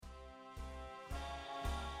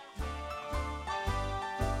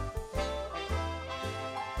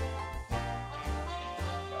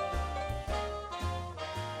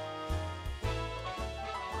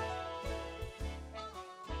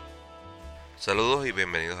Saludos y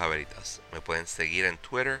bienvenidos a Veritas. Me pueden seguir en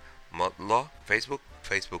Twitter, modlaw, Facebook,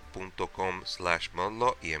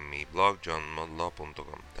 facebook.com/modlaw y en mi blog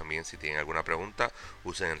johnmodlaw.com. También si tienen alguna pregunta,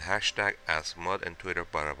 usen el hashtag AskMod en Twitter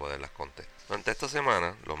para poderlas contestar. Durante esta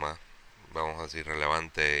semana, lo más, vamos a decir,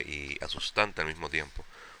 relevante y asustante al mismo tiempo,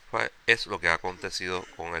 es lo que ha acontecido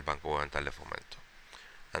con el Banco Gubernamental de Fomento.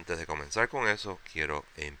 Antes de comenzar con eso, quiero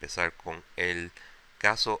empezar con el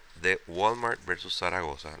caso de WalMart versus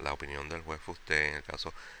Zaragoza, la opinión del juez Fusté en el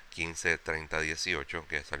caso 15-30-18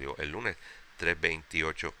 que salió el lunes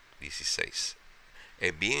 3-28-16.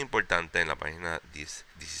 Es bien importante, en la página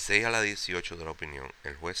 16 a la 18 de la opinión,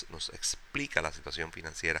 el juez nos explica la situación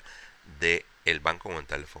financiera del Banco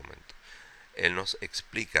Gubernamental de Fomento. Él nos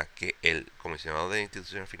explica que el comisionado de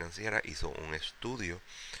instituciones financieras hizo un estudio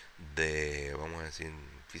de, vamos a decir,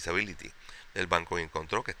 feasibility del banco y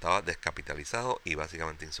encontró que estaba descapitalizado y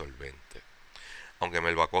básicamente insolvente. Aunque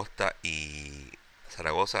Melba Acosta y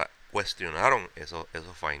Zaragoza cuestionaron esos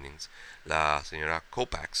findings, la señora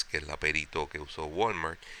Kopax, que es la perito que usó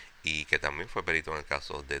Walmart y que también fue perito en el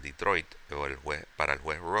caso de Detroit para el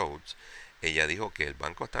juez Rhodes, ella dijo que el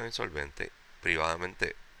banco estaba insolvente.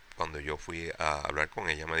 Privadamente, cuando yo fui a hablar con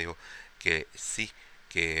ella, me dijo que sí,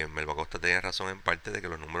 que Melba Acosta tenía razón en parte de que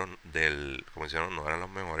los números del comisionado no eran los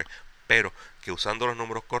mejores, pero que usando los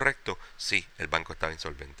números correctos, sí, el banco estaba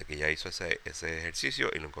insolvente, que ya hizo ese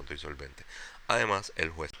ejercicio y lo encontró insolvente. Además, el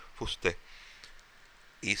juez Fusté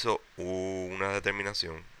hizo una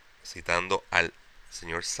determinación citando al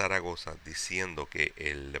señor Zaragoza diciendo que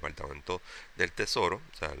el Departamento del Tesoro,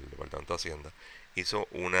 o sea, el Departamento de Hacienda, hizo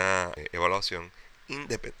una evaluación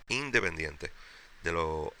independiente de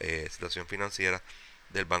la situación financiera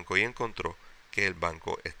del banco y encontró que el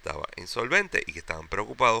banco estaba insolvente y que estaban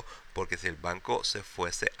preocupados porque si el banco se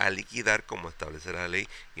fuese a liquidar como establece la ley,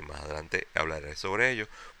 y más adelante hablaré sobre ello,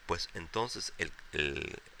 pues entonces el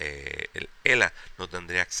ELA no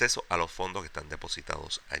tendría acceso a los fondos que están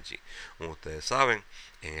depositados allí. Como ustedes saben,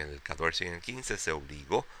 en el 14 y en el 15 se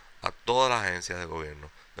obligó a todas las agencias de gobierno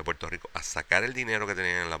de Puerto Rico a sacar el dinero que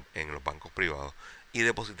tenían en los bancos privados y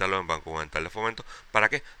depositarlo en el Banco Gubernamental de Fomento. ¿Para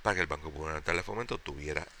qué? Para que el Banco Gubernamental de Fomento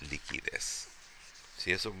tuviera liquidez.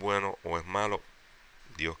 Si eso es bueno o es malo,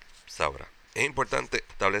 Dios sabrá. Es importante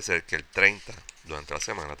establecer que el 30, durante la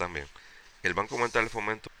semana también, el Banco Gubernamental de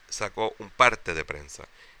Fomento sacó un parte de prensa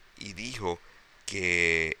y dijo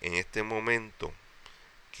que en este momento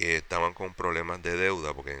que estaban con problemas de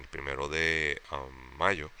deuda, porque en el 1 de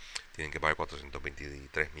mayo tienen que pagar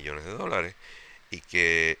 423 millones de dólares, y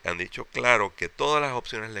que han dicho claro que todas las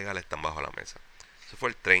opciones legales están bajo la mesa. Eso fue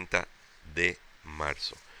el 30 de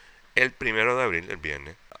marzo. El 1 de abril, el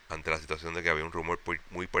viernes, ante la situación de que había un rumor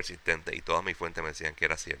muy persistente y todas mis fuentes me decían que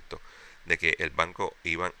era cierto, de que el banco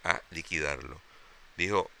iban a liquidarlo,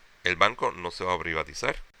 dijo: el banco no se va a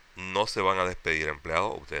privatizar, no se van a despedir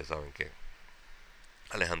empleados. Ustedes saben que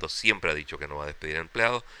Alejandro siempre ha dicho que no va a despedir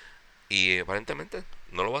empleados y aparentemente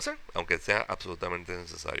no lo va a hacer, aunque sea absolutamente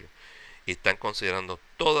necesario. Y están considerando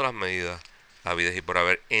todas las medidas habidas y por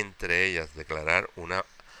haber, entre ellas declarar una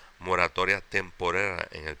moratoria temporaria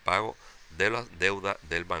en el pago de las deudas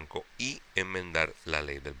del banco y enmendar la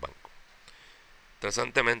ley del banco.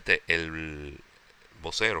 Interesantemente, el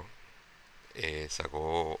vocero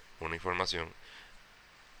sacó una información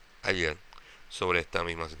ayer sobre esta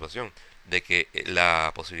misma situación, de que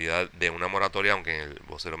la posibilidad de una moratoria, aunque el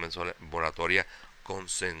vocero mencionó moratoria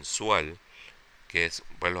consensual, que es,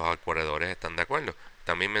 pues los acreedores están de acuerdo.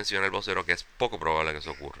 También menciona el vocero que es poco probable que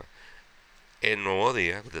eso ocurra. El Nuevo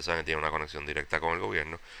Día, ustedes saben que tiene una conexión directa con el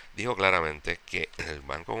gobierno, dijo claramente que el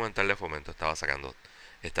Banco Gubernamental de Fomento estaba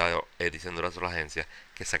diciendo a las agencias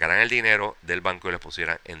que sacaran el dinero del banco y lo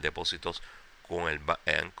pusieran en depósitos con el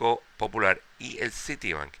Banco Popular y el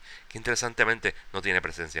Citibank, que interesantemente no tiene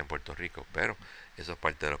presencia en Puerto Rico, pero eso es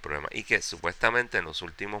parte de los problemas. Y que supuestamente en los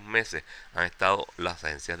últimos meses han estado las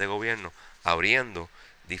agencias de gobierno abriendo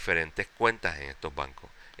diferentes cuentas en estos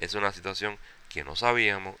bancos. Es una situación que no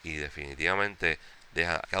sabíamos y definitivamente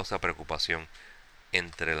causa preocupación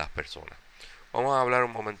entre las personas. Vamos a hablar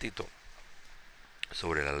un momentito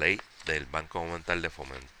sobre la ley del Banco Gubernamental de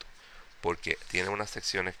Fomento, porque tiene unas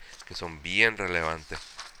secciones que son bien relevantes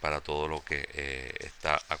para todo lo que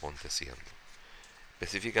está aconteciendo.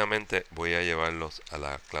 Específicamente voy a llevarlos a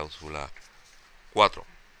la cláusula 4.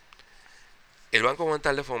 El Banco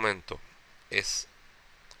Gubernamental de Fomento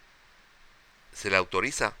se le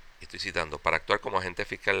autoriza, estoy citando, para actuar como agente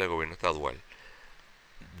fiscal del gobierno estadual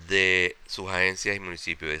de sus agencias y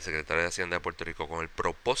municipios y del secretario de Hacienda de Puerto Rico con el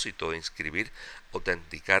propósito de inscribir,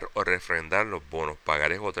 autenticar o refrendar los bonos,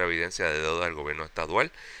 pagarés u otra evidencia de deuda del gobierno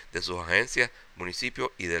estadual, de sus agencias,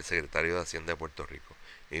 municipios y del secretario de Hacienda de Puerto Rico,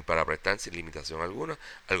 y para prestar sin limitación alguna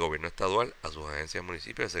al gobierno estadual, a sus agencias,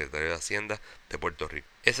 municipios y al secretario de Hacienda de Puerto Rico.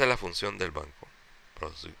 Esa es la función del banco.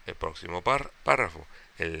 El próximo párrafo,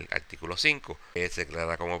 el artículo 5, se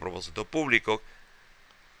declara como propósito público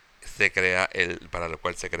para lo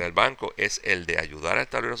cual se crea el banco, es el de ayudar al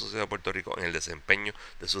Estado y a la sociedad de Puerto Rico en el desempeño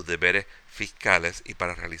de sus deberes fiscales y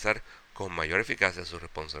para realizar con mayor eficacia sus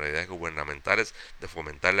responsabilidades gubernamentales de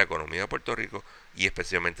fomentar la economía de Puerto Rico y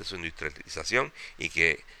especialmente su industrialización, y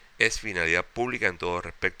que es finalidad pública en todo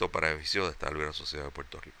respecto para beneficio del Estado y de la sociedad de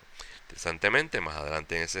Puerto Rico. Interesantemente, más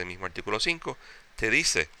adelante en ese mismo artículo 5 te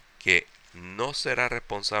dice que no será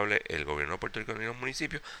responsable el gobierno de Puerto Rico ni los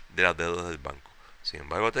municipios de las deudas del banco. Sin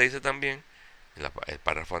embargo, te dice también en el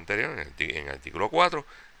párrafo anterior, en el artículo 4,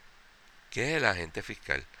 que es el agente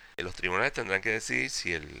fiscal. Los tribunales tendrán que decidir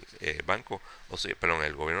si el el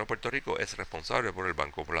gobierno de Puerto Rico es responsable por el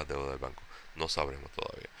banco, por las deudas del banco. No sabremos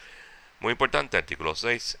todavía. Muy importante, artículo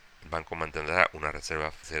 6, el banco mantendrá una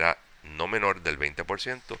reserva, será no menor del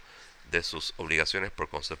 20% de sus obligaciones por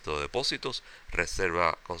concepto de depósitos.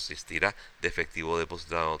 Reserva consistirá de efectivo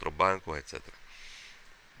depositado en otros bancos, etcétera.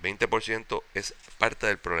 20% es parte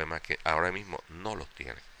del problema, que ahora mismo no los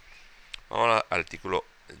tiene. Vamos al artículo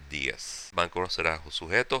 10. El banco no será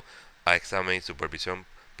sujeto a examen y supervisión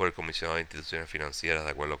por el comisionado de instituciones financieras de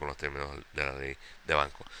acuerdo con los términos de la ley de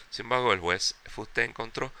banco. Sin embargo, el juez Fuste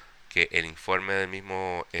encontró que el informe del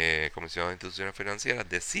mismo comisionado de instituciones financieras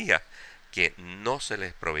decía que no se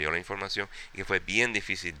les proveyó la información y que fue bien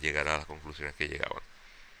difícil llegar a las conclusiones que llegaban.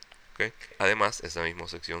 ¿Okay? Además, esa misma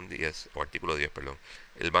sección 10, o artículo 10, perdón,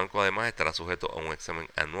 el banco además estará sujeto a un examen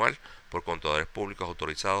anual por contadores públicos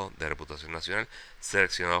autorizados de reputación nacional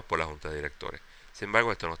seleccionados por la Junta de Directores. Sin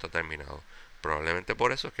embargo, esto no está terminado. Probablemente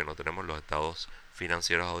por eso es que no tenemos los estados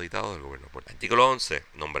financieros auditados del gobierno. Artículo 11,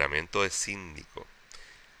 nombramiento de síndico.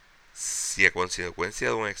 Si a consecuencia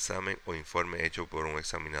de un examen o informe hecho por un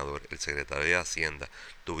examinador, el secretario de Hacienda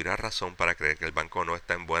tuviera razón para creer que el banco no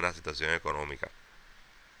está en buena situación económica,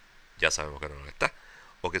 ya sabemos que no lo está,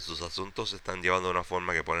 o que sus asuntos se están llevando de una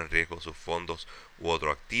forma que pone en riesgo sus fondos u otro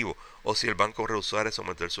activo, o si el banco rehusara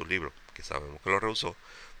someter sus libros, que sabemos que lo rehusó,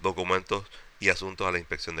 documentos y asuntos a la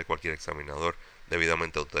inspección de cualquier examinador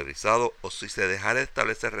debidamente autorizado, o si se dejara de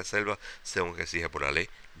establecer reservas según que exige por la ley,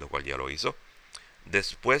 lo cual ya lo hizo,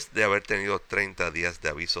 después de haber tenido 30 días de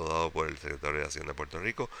aviso dado por el secretario de Hacienda de Puerto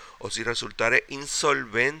Rico, o si resultare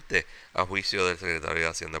insolvente a juicio del secretario de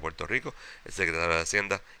Hacienda de Puerto Rico, el secretario de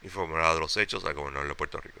Hacienda informará de los hechos al gobernador de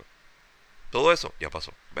Puerto Rico. Todo eso ya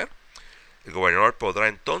pasó. ¿Ver? El gobernador podrá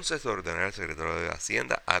entonces ordenar al secretario de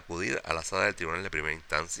Hacienda a acudir a la sala del tribunal de primera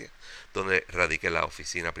instancia, donde radique la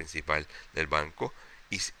oficina principal del banco,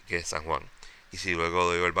 que es San Juan. Y si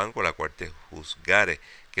luego de ello el banco, la Corte juzgare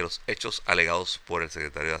que los hechos alegados por el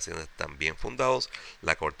secretario de Hacienda están bien fundados,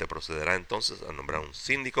 la Corte procederá entonces a nombrar un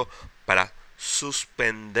síndico para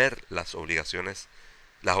suspender las operaciones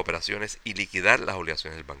y liquidar las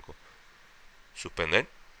obligaciones del banco. Suspender,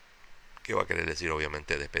 que va a querer decir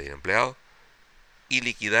obviamente despedir empleados, y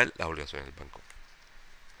liquidar las obligaciones del banco.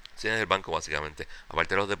 Del banco básicamente,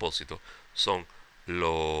 aparte de los depósitos, son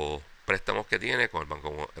los préstamos que tiene con el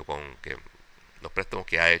banco, los préstamos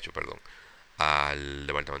que ha hecho, al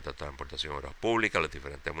Departamento de Transportación y Obras Públicas, a los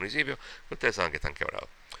diferentes municipios, que ustedes saben que están quebrados.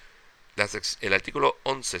 El artículo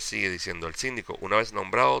 11 sigue diciendo: el síndico, una vez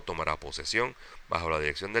nombrado, tomará posesión bajo la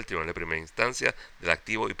dirección del tribunal de primera instancia del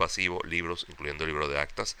activo y pasivo, libros, incluyendo libros de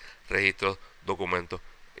actas, registros, documentos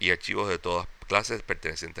y archivos de todas clases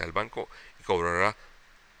pertenecientes al banco, y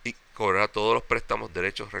cobrará todos los préstamos,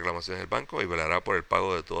 derechos, reclamaciones del banco, y velará por el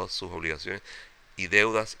pago de todas sus obligaciones y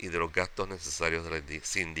deudas y de los gastos necesarios de la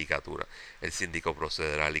sindicatura. El síndico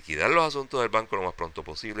procederá a liquidar los asuntos del banco lo más pronto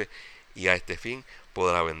posible, y a este fin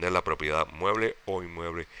podrá vender la propiedad mueble o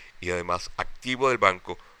inmueble y además activo del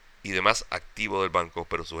banco,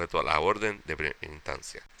 pero sujeto a la orden de primera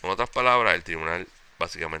instancia. En otras palabras, el tribunal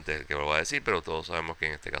básicamente es el que lo va a decir, pero todos sabemos que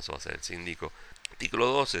en este caso va a ser el síndico. Artículo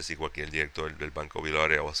 12. Si cualquier director del banco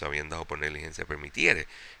violare o sabiendas o por negligencia permitiere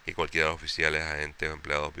que cualquiera de los oficiales, agentes o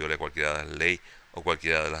empleados viole cualquiera de las leyes o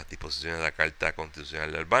cualquiera de las disposiciones de la Carta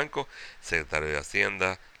Constitucional del banco, el secretario de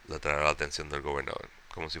Hacienda lo traerá a la atención del gobernador,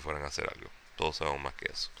 como si fueran a hacer algo. Todos sabemos más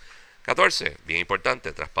que eso. 14. Bien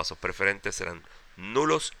importante, traspasos preferentes serán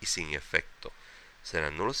nulos y sin efecto.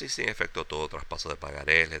 Serán nulos y sin efecto todo traspaso de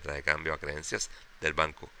pagarés, letra de cambio a creencias del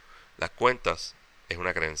banco. Las cuentas es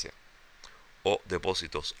una creencia. o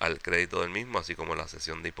depósitos al crédito del mismo, así como la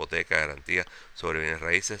cesión de hipoteca, garantía sobre bienes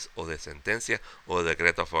raíces o de sentencia o de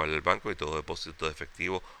decreto a favor del banco, y todo depósito de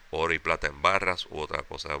efectivo, oro y plata en barras u otra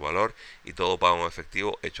cosa de valor, y todo pago en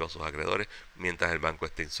efectivo hecho a sus acreedores mientras el banco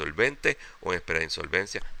esté insolvente o en espera de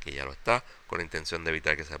insolvencia, que ya lo está, con la intención de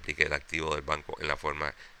evitar que se aplique el activo del banco en la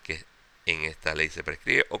forma que en esta ley se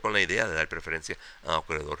prescribe, o con la idea de dar preferencia a un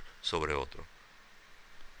acreedor sobre otro.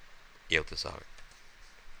 Ya usted sabe.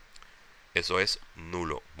 Eso es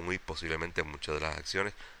nulo. Muy posiblemente muchas de las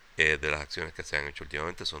acciones que se han hecho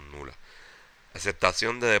últimamente son nulas.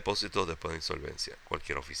 Aceptación de depósitos después de insolvencia.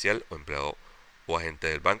 Cualquier oficial o empleado o agente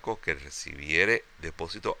del banco que recibiere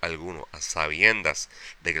depósito alguno a sabiendas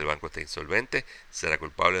de que el banco está insolvente será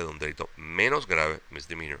culpable de un delito menos grave,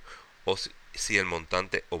 misdemeanor, o si el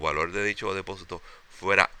montante o valor de dicho depósito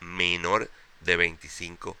fuera menor de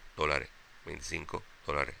 $25. $25.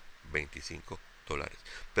 $25.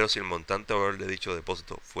 Pero si el montante o valor de dicho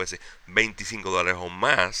depósito fuese $25 o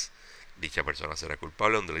más, dicha persona será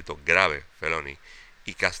culpable de un delito grave, felony,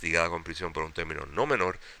 y castigada con prisión por un término no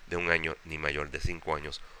menor de 1 año ni mayor de 5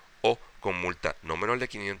 años, o con multa no menor de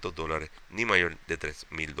 $500 ni mayor de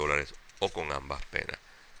 $3,000, o con ambas penas.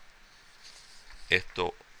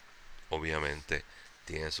 Esto obviamente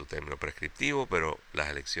tiene su término prescriptivo, pero las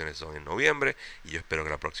elecciones son en noviembre y yo espero que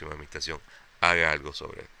la próxima administración haga algo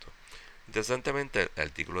sobre esto. Interesantemente, el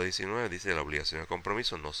artículo 19 dice que las obligaciones de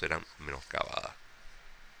compromiso no serán menoscabadas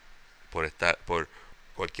por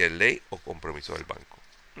cualquier ley o compromiso del banco.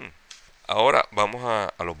 Ahora vamos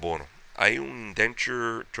a los bonos. Hay un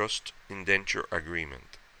Indenture Trust Indenture Agreement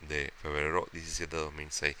de febrero 17 de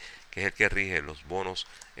 2006, que es el que rige los bonos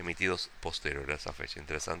emitidos posterior a esa fecha.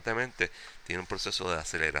 Interesantemente, tiene un proceso de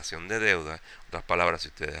aceleración de deuda. En otras palabras, si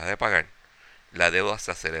usted deja de pagar, la deuda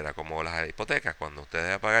se acelera, como las hipotecas. Cuando usted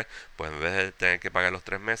deja de pagar, pues en vez de tener que pagar los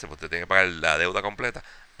 3 meses, pues usted tiene que pagar la deuda completa.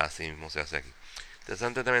 Así mismo se hace aquí.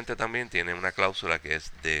 Interesantemente también tiene una cláusula que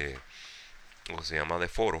es de, lo que se llama de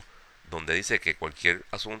foro, donde dice que cualquier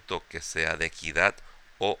asunto que sea de equidad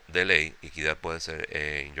o de ley, equidad puede ser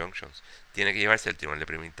injunctions, tiene que llevarse al Tribunal de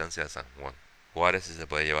Primera Instancia de San Juan. Juárez, si se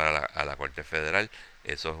puede llevar a la Corte Federal,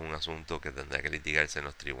 eso es un asunto que tendrá que litigarse en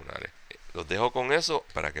los tribunales. Los dejo con eso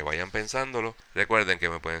para que vayan pensándolo. Recuerden que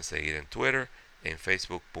me pueden seguir en Twitter, en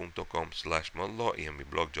facebook.com/modlaw y en mi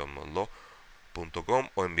blog johnmodlaw.com,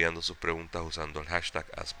 o enviando sus preguntas usando el hashtag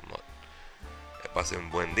AskMod. Pasen un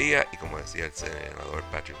buen día, y como decía el senador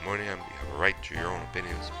Patrick Moynihan, you have a right to your own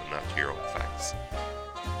opinions, but not to your own facts.